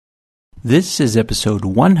This is episode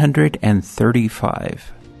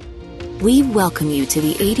 135. We welcome you to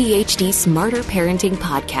the ADHD Smarter Parenting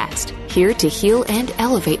Podcast. Here to heal and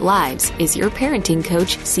elevate lives is your parenting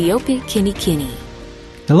coach, Siope Kinikini.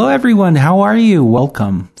 Hello, everyone. How are you?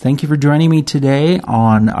 Welcome. Thank you for joining me today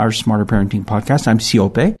on our Smarter Parenting Podcast. I'm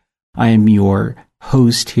Siope. I am your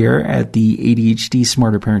host here at the ADHD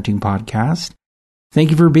Smarter Parenting Podcast. Thank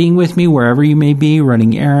you for being with me wherever you may be,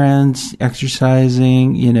 running errands,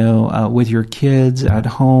 exercising, with your kids at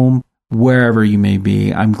home, wherever you may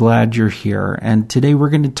be. I'm glad you're here. And today we're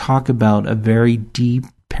going to talk about a very deep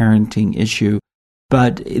parenting issue.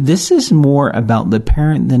 But this is more about the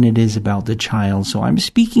parent than it is about the child. So I'm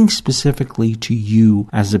speaking specifically to you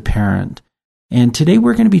as a parent. And today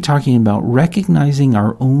we're going to be talking about recognizing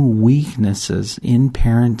our own weaknesses in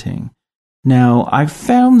parenting. Now, I've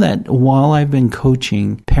found that while I've been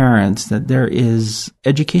coaching parents, that there is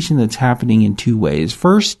education that's happening in two ways.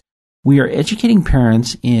 First, we are educating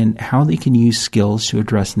parents in how they can use skills to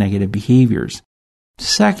address negative behaviors.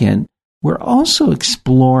 Second, we're also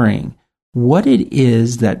exploring what it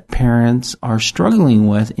is that parents are struggling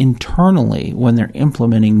with internally when they're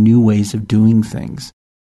implementing new ways of doing things.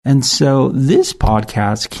 And so this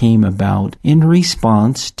podcast came about in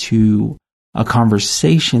response to a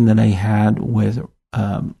conversation that I had with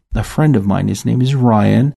a friend of mine. His name is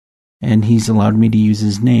Ryan, and he's allowed me to use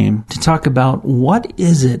his name to talk about what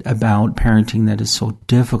is it about parenting that is so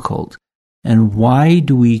difficult, and why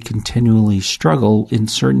do we continually struggle in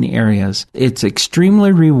certain areas. It's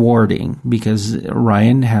extremely rewarding because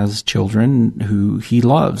Ryan has children who he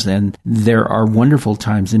loves, and there are wonderful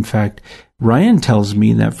times. In fact, Ryan tells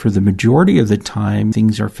me that for the majority of the time,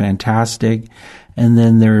 things are fantastic. And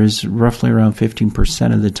then there's roughly around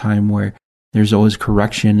 15% of the time where there's always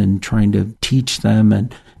correction and trying to teach them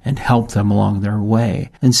and help them along their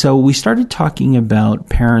way. And so we started talking about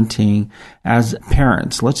parenting as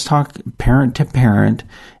parents. Let's talk parent to parent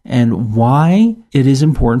and why it is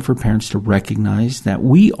important for parents to recognize that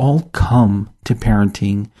we all come to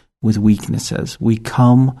parenting with weaknesses. We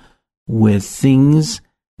come with things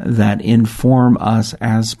that inform us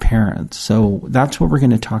as parents. So that's what we're going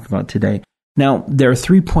to talk about today. Now, there are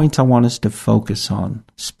 3 points I want us to focus on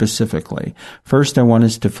specifically. First, I want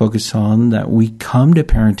us to focus on that we come to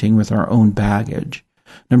parenting with our own baggage.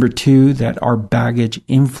 Number 2, that our baggage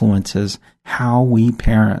influences how we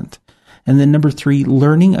parent. And then number 3,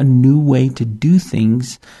 learning a new way to do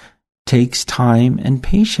things takes time and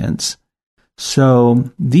patience.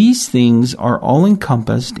 So these things are all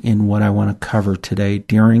encompassed in what I want to cover today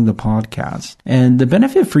during the podcast. And the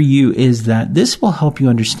benefit for you is that this will help you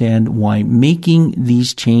understand why making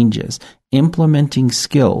these changes, implementing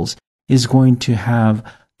skills, is going to have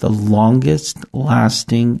the longest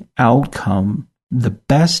lasting outcome, the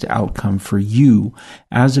best outcome for you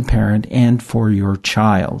as a parent and for your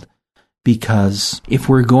child. Because if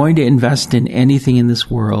we're going to invest in anything in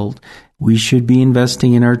this world, we should be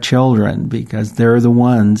investing in our children because they're the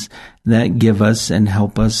ones that give us and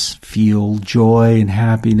help us feel joy and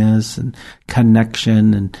happiness and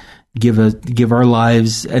connection and give our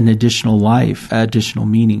lives an additional life, additional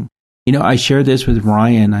meaning. I shared this with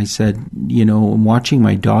Ryan. I said, watching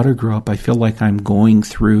my daughter grow up, I feel like I'm going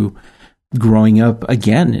through growing up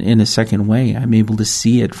again in a second way. I'm able to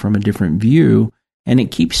see it from a different view, and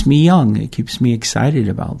it keeps me young. It keeps me excited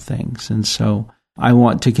about things. And so I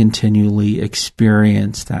want to continually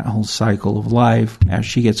experience that whole cycle of life as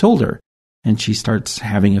she gets older and she starts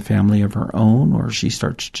having a family of her own, or she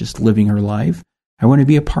starts just living her life. I want to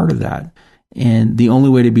be a part of that. And the only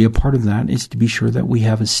way to be a part of that is to be sure that we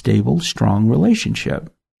have a stable, strong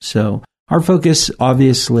relationship. So our focus,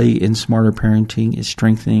 obviously, in Smarter Parenting is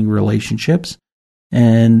strengthening relationships.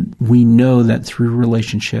 And we know that through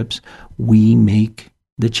relationships, we make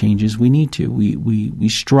the changes we need to. We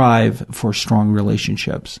strive for strong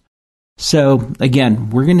relationships. So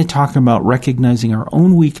again, we're going to talk about recognizing our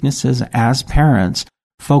own weaknesses as parents,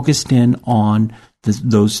 focused in on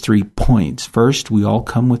those 3 points. First, we all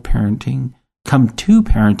come to parenting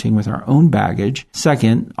with our own baggage.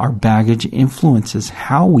 Second, our baggage influences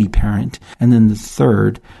how we parent. And then the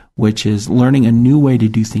third, which is learning a new way to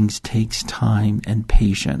do things, takes time and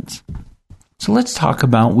patience. So let's talk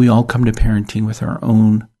about we all come to parenting with our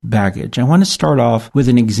own baggage. I want to start off with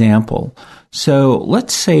an example. So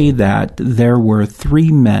let's say that there were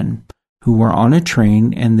 3 men who were on a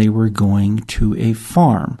train and they were going to a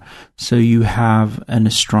farm. So you have an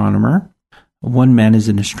astronomer. One man is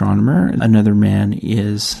an astronomer. Another man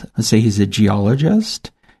is, let's say he's a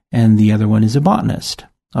geologist, and the other one is a botanist.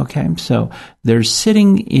 Okay, so they're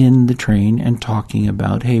sitting in the train and talking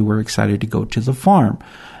about, hey, we're excited to go to the farm.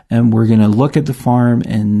 and we're going to look at the farm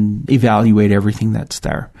and evaluate everything that's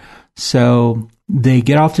there. So they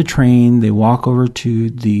get off the train, they walk over to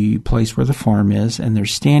the place where the farm is, and they're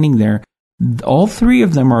standing there. All three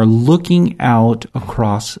of them are looking out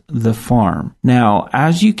across the farm. Now,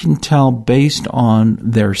 as you can tell based on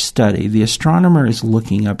their study, the astronomer is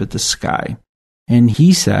looking up at the sky, and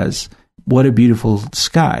he says, "What a beautiful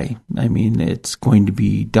sky. I mean, it's going to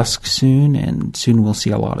be dusk soon, and soon we'll see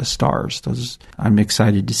a lot of stars. I'm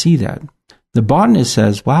excited to see that." The botanist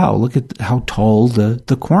says, "Wow, look at how tall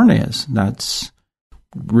the corn is. That's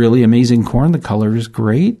really amazing corn. The color is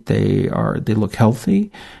great. They look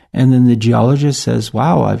healthy." And then the geologist says,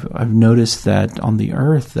 "Wow, I've noticed that on the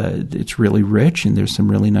earth that it's really rich and there's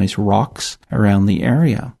some really nice rocks around the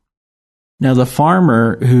area." Now, the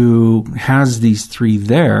farmer who has these three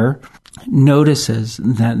there notices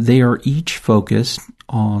that they are each focused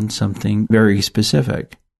on something very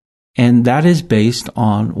specific. And that is based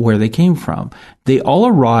on where they came from. They all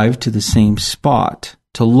arrived to the same spot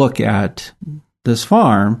to look at this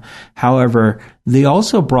farm. However, they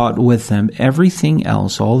also brought with them everything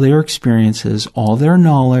else, all their experiences, all their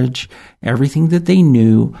knowledge, everything that they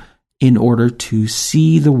knew in order to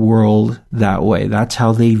see the world that way. That's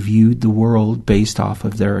how they viewed the world, based off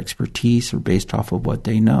of their expertise or based off of what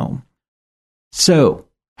they know. So,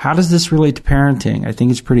 how does this relate to parenting? I think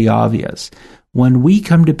it's pretty obvious. When we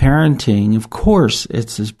come to parenting, of course,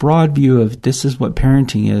 it's this broad view of this is what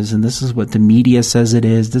parenting is, and this is what the media says it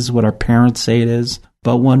is, this is what our parents say it is.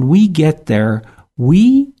 But when we get there,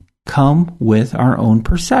 we come with our own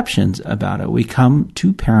perceptions about it. We come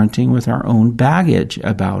to parenting with our own baggage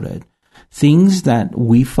about it. Things that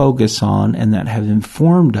we focus on and that have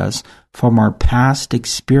informed us from our past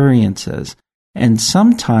experiences. And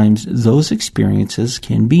sometimes those experiences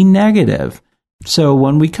can be negative. So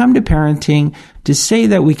when we come to parenting, to say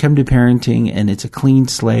that we come to parenting and it's a clean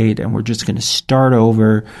slate and we're just going to start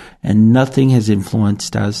over and nothing has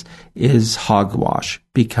influenced us is hogwash,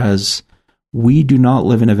 because we do not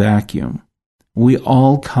live in a vacuum. We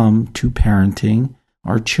all come to parenting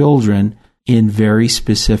our children in very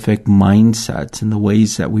specific mindsets and the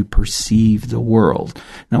ways that we perceive the world.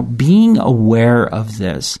 Now, being aware of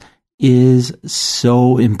this is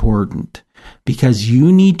so important, because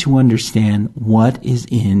you need to understand what is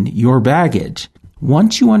in your baggage.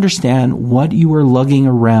 Once you understand what you are lugging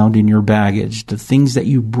around in your baggage, the things that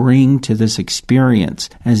you bring to this experience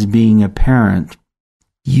as being a parent,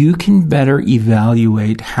 you can better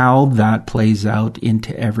evaluate how that plays out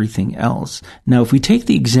into everything else. Now, if we take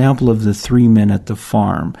the example of the three men at the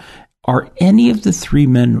farm, are any of the three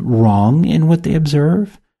men wrong in what they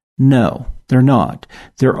observe? No, they're not.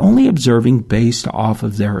 They're only observing based off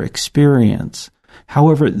of their experience.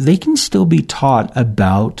 However, they can still be taught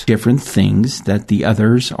about different things that the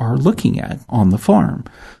others are looking at on the farm.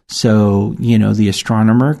 So, the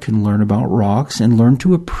astronomer can learn about rocks and learn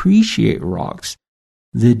to appreciate rocks.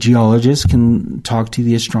 The geologist can talk to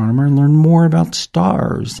the astronomer and learn more about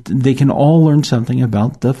stars. They can all learn something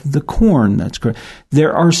about the corn. That's great.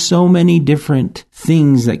 There are so many different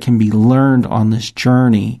things that can be learned on this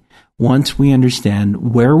journey once we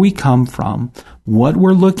understand where we come from, what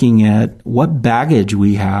we're looking at, what baggage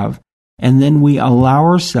we have, and then we allow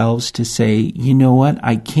ourselves to say, you know what,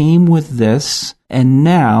 I came with this, and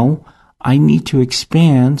now I need to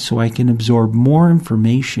expand so I can absorb more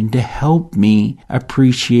information to help me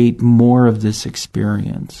appreciate more of this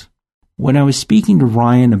experience. When I was speaking to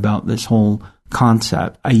Ryan about this whole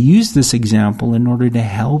concept, I used this example in order to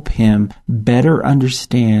help him better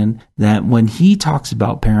understand that when he talks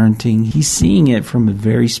about parenting, he's seeing it from a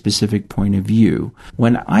very specific point of view.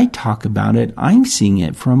 When I talk about it, I'm seeing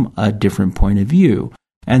it from a different point of view.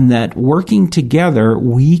 And that working together,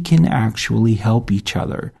 we can actually help each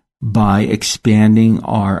other by expanding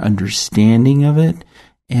our understanding of it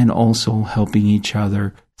and also helping each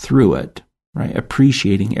other through it, right?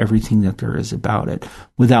 Appreciating everything that there is about it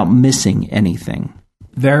without missing anything.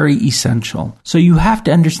 Very essential. So you have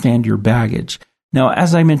to understand your baggage. Now,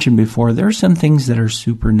 as I mentioned before, there are some things that are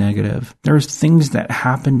super negative. There's things that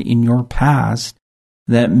happened in your past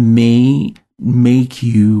that may make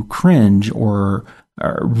you cringe or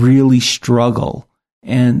really struggle.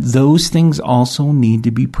 And those things also need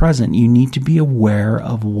to be present. You need to be aware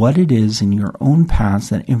of what it is in your own past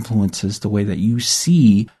that influences the way that you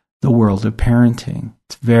see the world of parenting.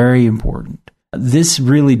 It's very important. This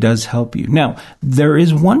really does help you. Now, there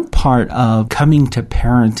is one part of coming to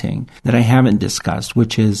parenting that I haven't discussed,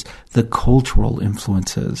 which is the cultural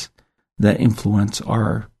influences that influence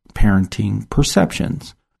our parenting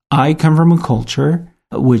perceptions. I come from a culture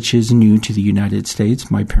which is new to the United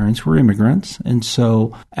States. My parents were immigrants. And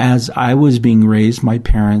so as I was being raised, my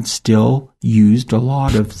parents still used a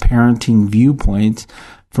lot of parenting viewpoints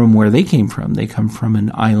from where they came from. They come from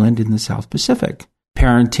an island in the South Pacific.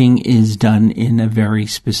 Parenting is done in a very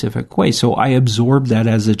specific way. So I absorbed that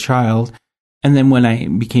as a child. And then when I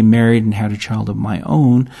became married and had a child of my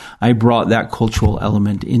own, I brought that cultural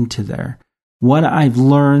element into there. What I've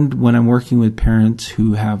learned when I'm working with parents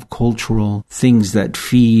who have cultural things that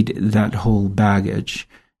feed that whole baggage,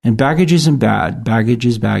 and baggage isn't bad. Baggage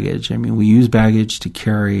is baggage. I mean, we use baggage to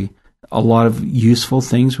carry a lot of useful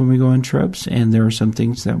things when we go on trips, and there are some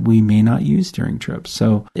things that we may not use during trips.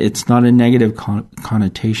 So it's not a negative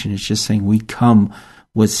connotation. It's just saying we come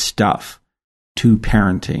with stuff to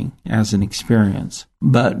parenting as an experience.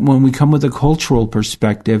 But when we come with a cultural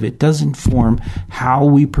perspective, it does inform how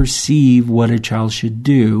we perceive what a child should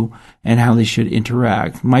do and how they should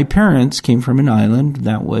interact. My parents came from an island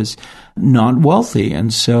that was not wealthy,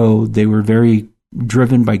 and so they were very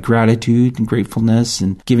driven by gratitude and gratefulness,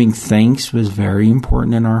 and giving thanks was very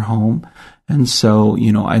important in our home. And so,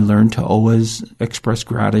 I learned to always express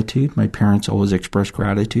gratitude. My parents always expressed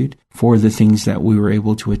gratitude for the things that we were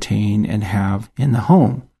able to attain and have in the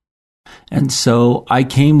home. And so I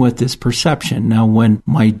came with this perception. Now, when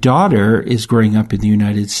my daughter is growing up in the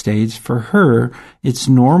United States, for her, it's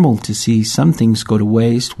normal to see some things go to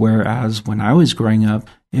waste, whereas when I was growing up,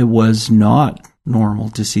 it was not normal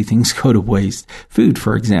to see things go to waste. Food,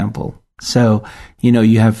 for example. So,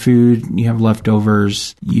 you have food, you have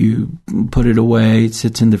leftovers, you put it away, it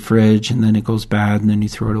sits in the fridge, and then it goes bad, and then you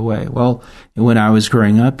throw it away. Well, when I was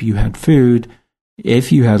growing up, you had food.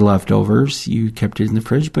 If you had leftovers, you kept it in the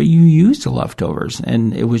fridge, but you used the leftovers,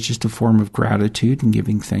 and it was just a form of gratitude and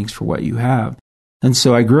giving thanks for what you have. And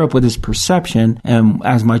so I grew up with this perception, and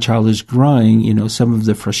as my child is growing, some of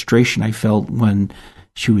the frustration I felt when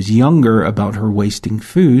she was younger about her wasting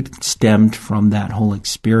food stemmed from that whole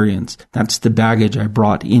experience. That's the baggage I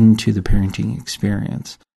brought into the parenting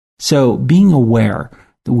experience. So being aware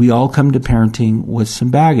that we all come to parenting with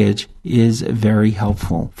some baggage is very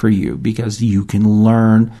helpful for you, because you can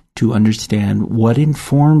learn to understand what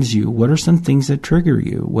informs you. What are some things that trigger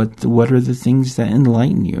you? What are the things that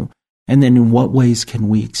enlighten you? And then in what ways can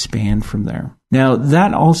we expand from there? Now,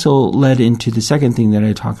 that also led into the second thing that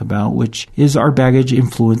I talk about, which is our baggage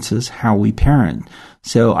influences how we parent.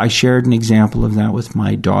 So I shared an example of that with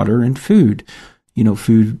my daughter and food.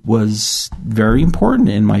 Food was very important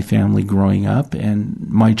in my family growing up, and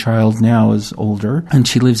my child now is older and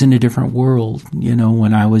she lives in a different world.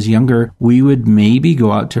 When I was younger, we would maybe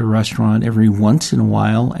go out to a restaurant every once in a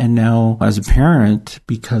while. And now as a parent,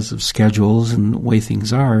 because of schedules and the way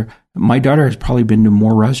things are, my daughter has probably been to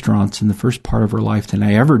more restaurants in the first part of her life than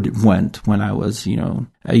I ever went when I was,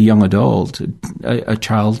 a young adult, a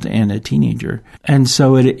child and a teenager. And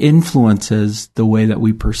so it influences the way that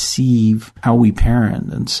we perceive how we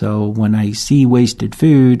parent. And so when I see wasted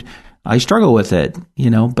food, I struggle with it,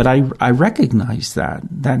 but I recognize that.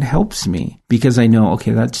 That helps me because I know,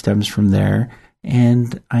 okay, that stems from there.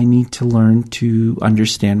 And I need to learn to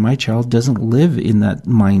understand my child doesn't live in that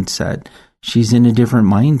mindset. She's in a different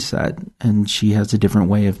mindset, and she has a different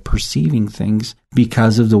way of perceiving things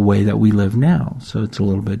because of the way that we live now. So it's a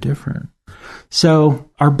little bit different. So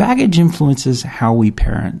our baggage influences how we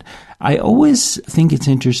parent. I always think it's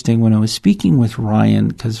interesting when I was speaking with Ryan,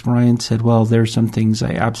 because Ryan said, well, there are some things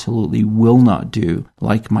I absolutely will not do,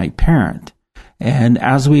 like my parent. And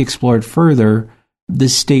as we explored further,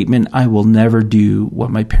 this statement, I will never do what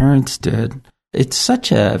my parents did, it's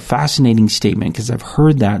such a fascinating statement because I've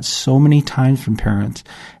heard that so many times from parents,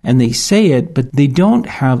 and they say it, but they don't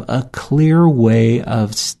have a clear way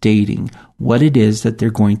of stating what it is that they're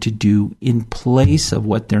going to do in place of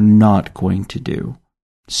what they're not going to do.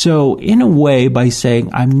 So in a way, by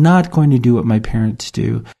saying, I'm not going to do what my parents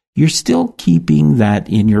do, you're still keeping that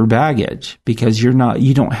in your baggage because you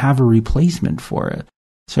don't have a replacement for it.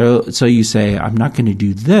 So you say, I'm not going to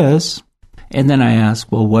do this. And then I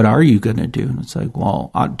ask, well, what are you going to do? And it's like,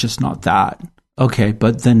 well, just not that. Okay,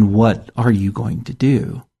 but then what are you going to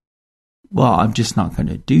do? Well, I'm just not going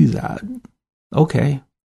to do that. Okay.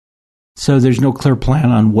 So there's no clear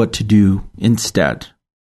plan on what to do instead.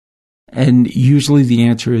 And usually the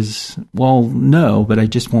answer is, well, no, but I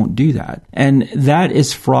just won't do that. And that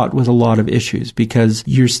is fraught with a lot of issues because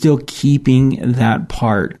you're still keeping that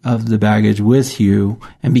part of the baggage with you.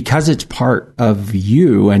 And because it's part of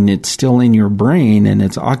you and it's still in your brain and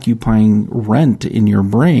it's occupying rent in your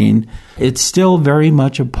brain, it's still very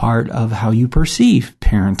much a part of how you perceive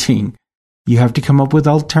parenting. You have to come up with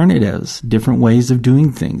alternatives, different ways of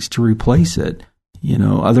doing things to replace it.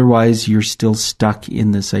 Otherwise you're still stuck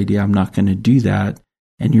in this idea, I'm not going to do that.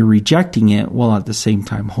 And you're rejecting it while at the same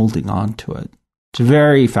time holding on to it. It's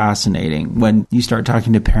very fascinating when you start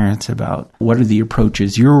talking to parents about what are the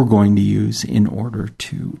approaches you're going to use in order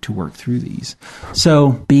to work through these.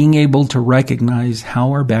 So being able to recognize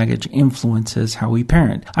how our baggage influences how we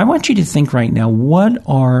parent. I want you to think right now, what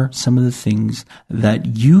are some of the things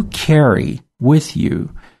that you carry with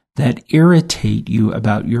you that irritate you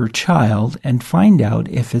about your child, and find out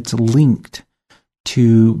if it's linked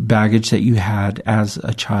to baggage that you had as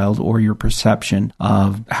a child or your perception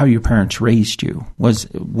of how your parents raised you.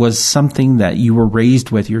 Was something that you were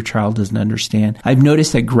raised with your child doesn't understand. I've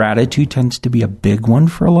noticed that gratitude tends to be a big one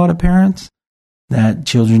for a lot of parents, that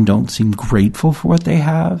children don't seem grateful for what they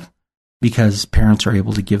have because parents are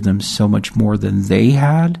able to give them so much more than they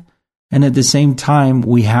had. And at the same time,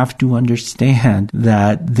 we have to understand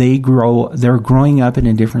that they're growing up in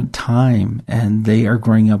a different time, and they are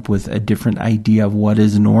growing up with a different idea of what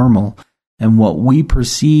is normal. And what we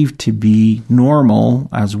perceive to be normal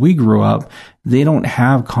as we grew up, they don't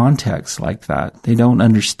have context like that. They don't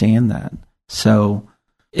understand that. So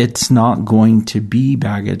it's not going to be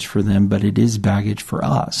baggage for them, but it is baggage for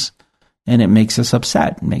us. And it makes us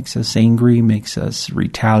upset, makes us angry, makes us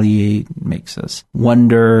retaliate, makes us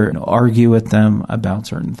wonder and argue with them about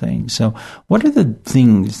certain things. So what are the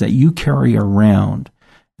things that you carry around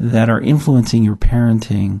that are influencing your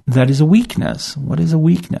parenting that is a weakness? What is a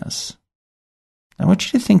weakness? I want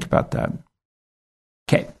you to think about that.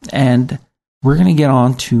 Okay, and we're going to get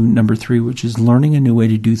on to number 3, which is learning a new way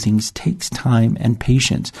to do things takes time and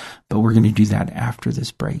patience. But we're going to do that after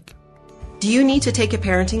this break. Do you need to take a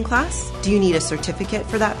parenting class? Do you need a certificate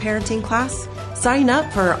for that parenting class? Sign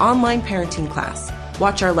up for our online parenting class.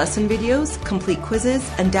 Watch our lesson videos, complete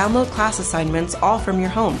quizzes, and download class assignments all from your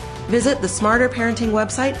home. Visit the Smarter Parenting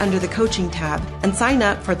website under the Coaching tab and sign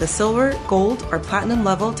up for the Silver, Gold, or Platinum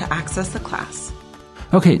level to access the class.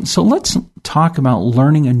 Okay, so let's talk about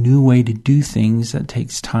learning a new way to do things that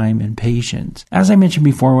takes time and patience. As I mentioned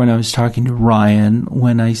before when I was talking to Ryan,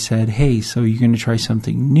 when I said, hey, so you're going to try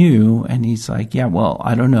something new? And he's like, yeah, well,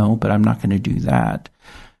 I don't know, but I'm not going to do that.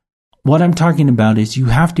 What I'm talking about is you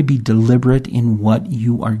have to be deliberate in what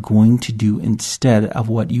you are going to do instead of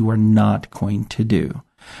what you are not going to do.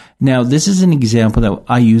 Now, this is an example that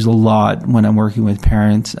I use a lot when I'm working with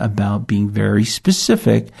parents about being very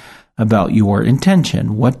specific about your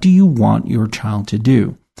intention. What do you want your child to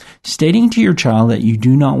do? Stating to your child that you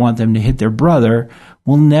do not want them to hit their brother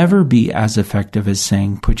will never be as effective as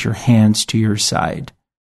saying, put your hands to your side.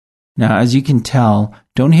 Now, as you can tell,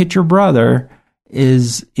 don't hit your brother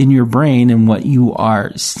is in your brain, and what you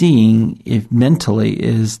are seeing if mentally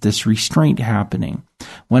is this restraint happening.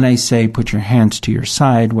 When I say put your hands to your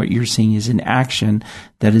side, what you're seeing is an action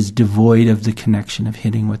that is devoid of the connection of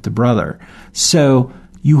hitting with the brother. So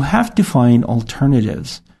you have to find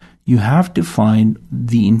alternatives. You have to find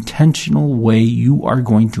the intentional way you are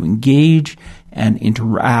going to engage and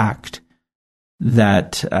interact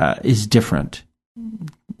that is different.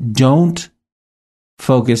 Don't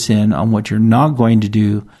focus in on what you're not going to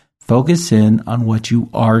do. Focus in on what you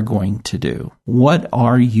are going to do. What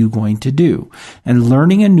are you going to do? And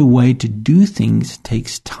learning a new way to do things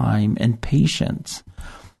takes time and patience.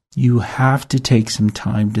 You have to take some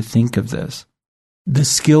time to think of this. The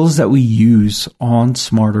skills that we use on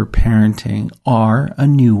Smarter Parenting are a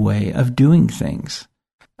new way of doing things,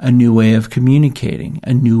 a new way of communicating,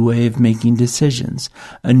 a new way of making decisions,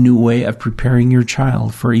 a new way of preparing your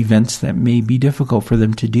child for events that may be difficult for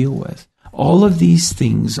them to deal with. All of these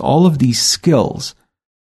things, all of these skills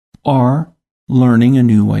are learning a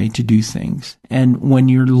new way to do things. And when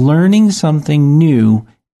you're learning something new,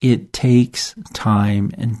 it takes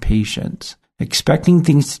time and patience. Expecting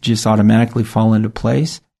things to just automatically fall into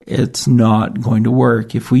place, it's not going to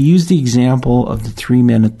work. If we use the example of the 3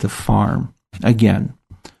 men at the farm, again,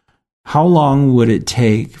 how long would it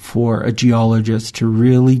take for a geologist to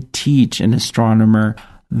really teach an astronomer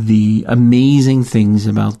the amazing things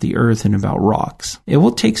about the earth and about rocks? It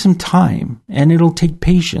will take some time, and it'll take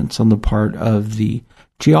patience on the part of the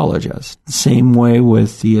geologist. Same way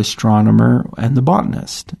with the astronomer and the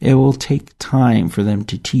botanist. It will take time for them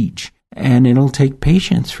to teach, and it'll take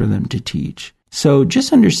patience for them to teach. So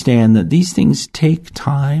just understand that these things take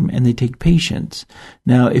time and they take patience.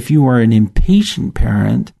 Now, if you are an impatient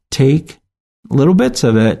parent, take little bits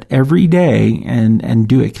of it every day and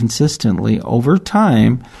do it consistently over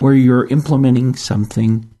time, where you're implementing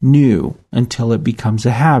something new until it becomes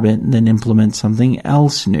a habit, and then implement something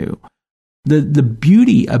else new. The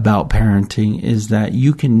beauty about parenting is that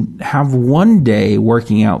you can have one day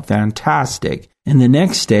working out fantastic, and the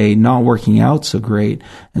next day not working out so great.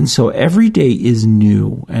 And so every day is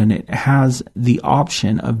new, and it has the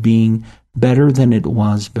option of being better than it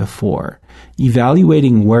was before.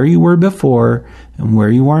 Evaluating where you were before and where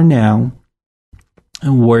you are now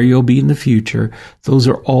and where you'll be in the future, those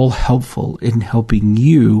are all helpful in helping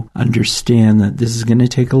you understand that this is going to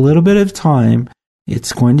take a little bit of time.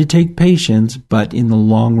 It's going to take patience, but in the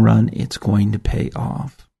long run, it's going to pay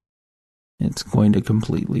off. It's going to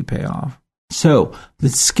completely pay off. So the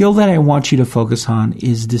skill that I want you to focus on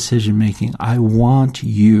is decision making. I want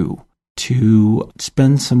you to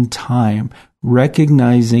spend some time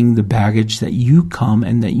recognizing the baggage that you come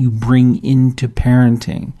and that you bring into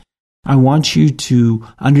parenting. I want you to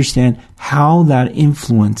understand how that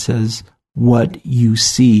influences what you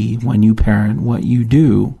see when you parent, what you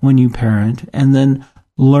do when you parent, and then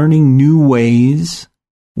learning new ways.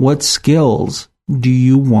 What skills do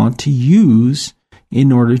you want to use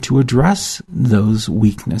in order to address those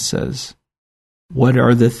weaknesses? What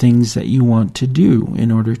are the things that you want to do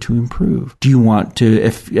in order to improve? Do you want to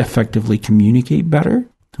effectively communicate better?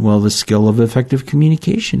 Well, the skill of effective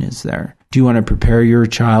communication is there. Do you want to prepare your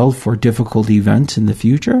child for difficult events in the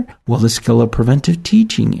future? Well, the skill of preventive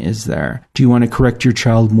teaching is there. Do you want to correct your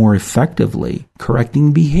child more effectively?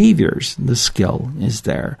 Correcting behaviors, the skill is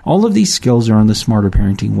there. All of these skills are on the Smarter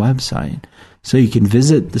Parenting website. So you can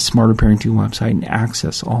visit the Smarter Parenting website and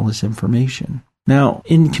access all this information. Now,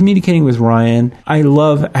 in communicating with Ryan, I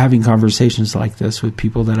love having conversations like this with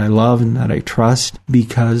people that I love and that I trust,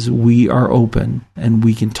 because we are open and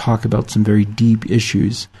we can talk about some very deep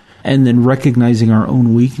issues, and then recognizing our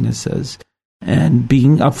own weaknesses and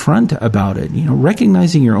being upfront about it. You know,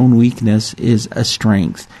 recognizing your own weakness is a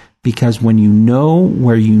strength, because when you know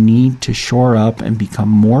where you need to shore up and become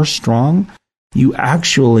more strong, you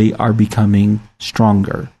actually are becoming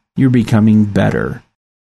stronger. You're becoming better.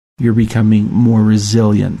 You're becoming more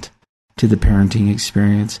resilient to the parenting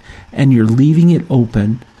experience, and you're leaving it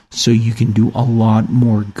open so you can do a lot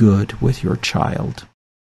more good with your child.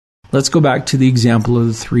 Let's go back to the example of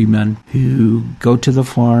the three men who go to the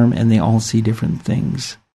farm and they all see different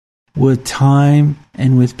things. With time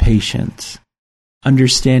and with patience,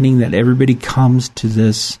 understanding that everybody comes to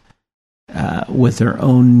this with their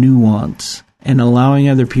own nuance, and allowing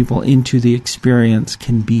other people into the experience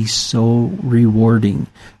can be so rewarding,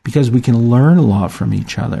 because we can learn a lot from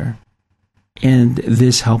each other. And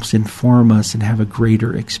this helps inform us and have a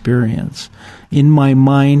greater experience. In my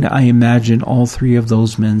mind, I imagine all three of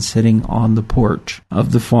those men sitting on the porch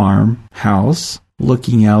of the farmhouse,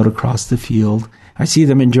 looking out across the field. I see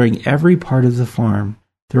them enjoying every part of the farm.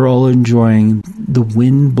 They're all enjoying the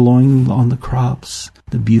wind blowing on the crops,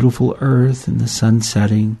 the beautiful earth and the sun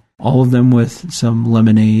setting. All of them with some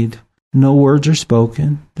lemonade. No words are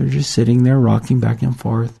spoken. They're just sitting there rocking back and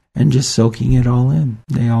forth and just soaking it all in.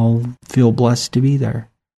 They all feel blessed to be there.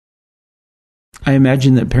 I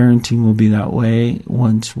imagine that parenting will be that way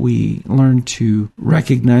once we learn to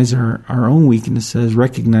recognize our own weaknesses,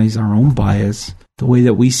 recognize our own bias, the way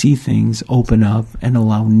that we see things, open up and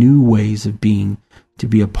allow new ways of being to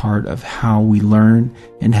be a part of how we learn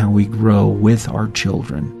and how we grow with our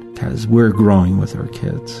children, because we're growing with our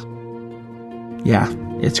kids. Yeah,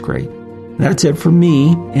 it's great. That's it for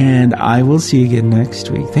me, and I will see you again next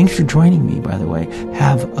week. Thanks for joining me, by the way.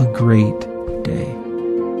 Have a great day.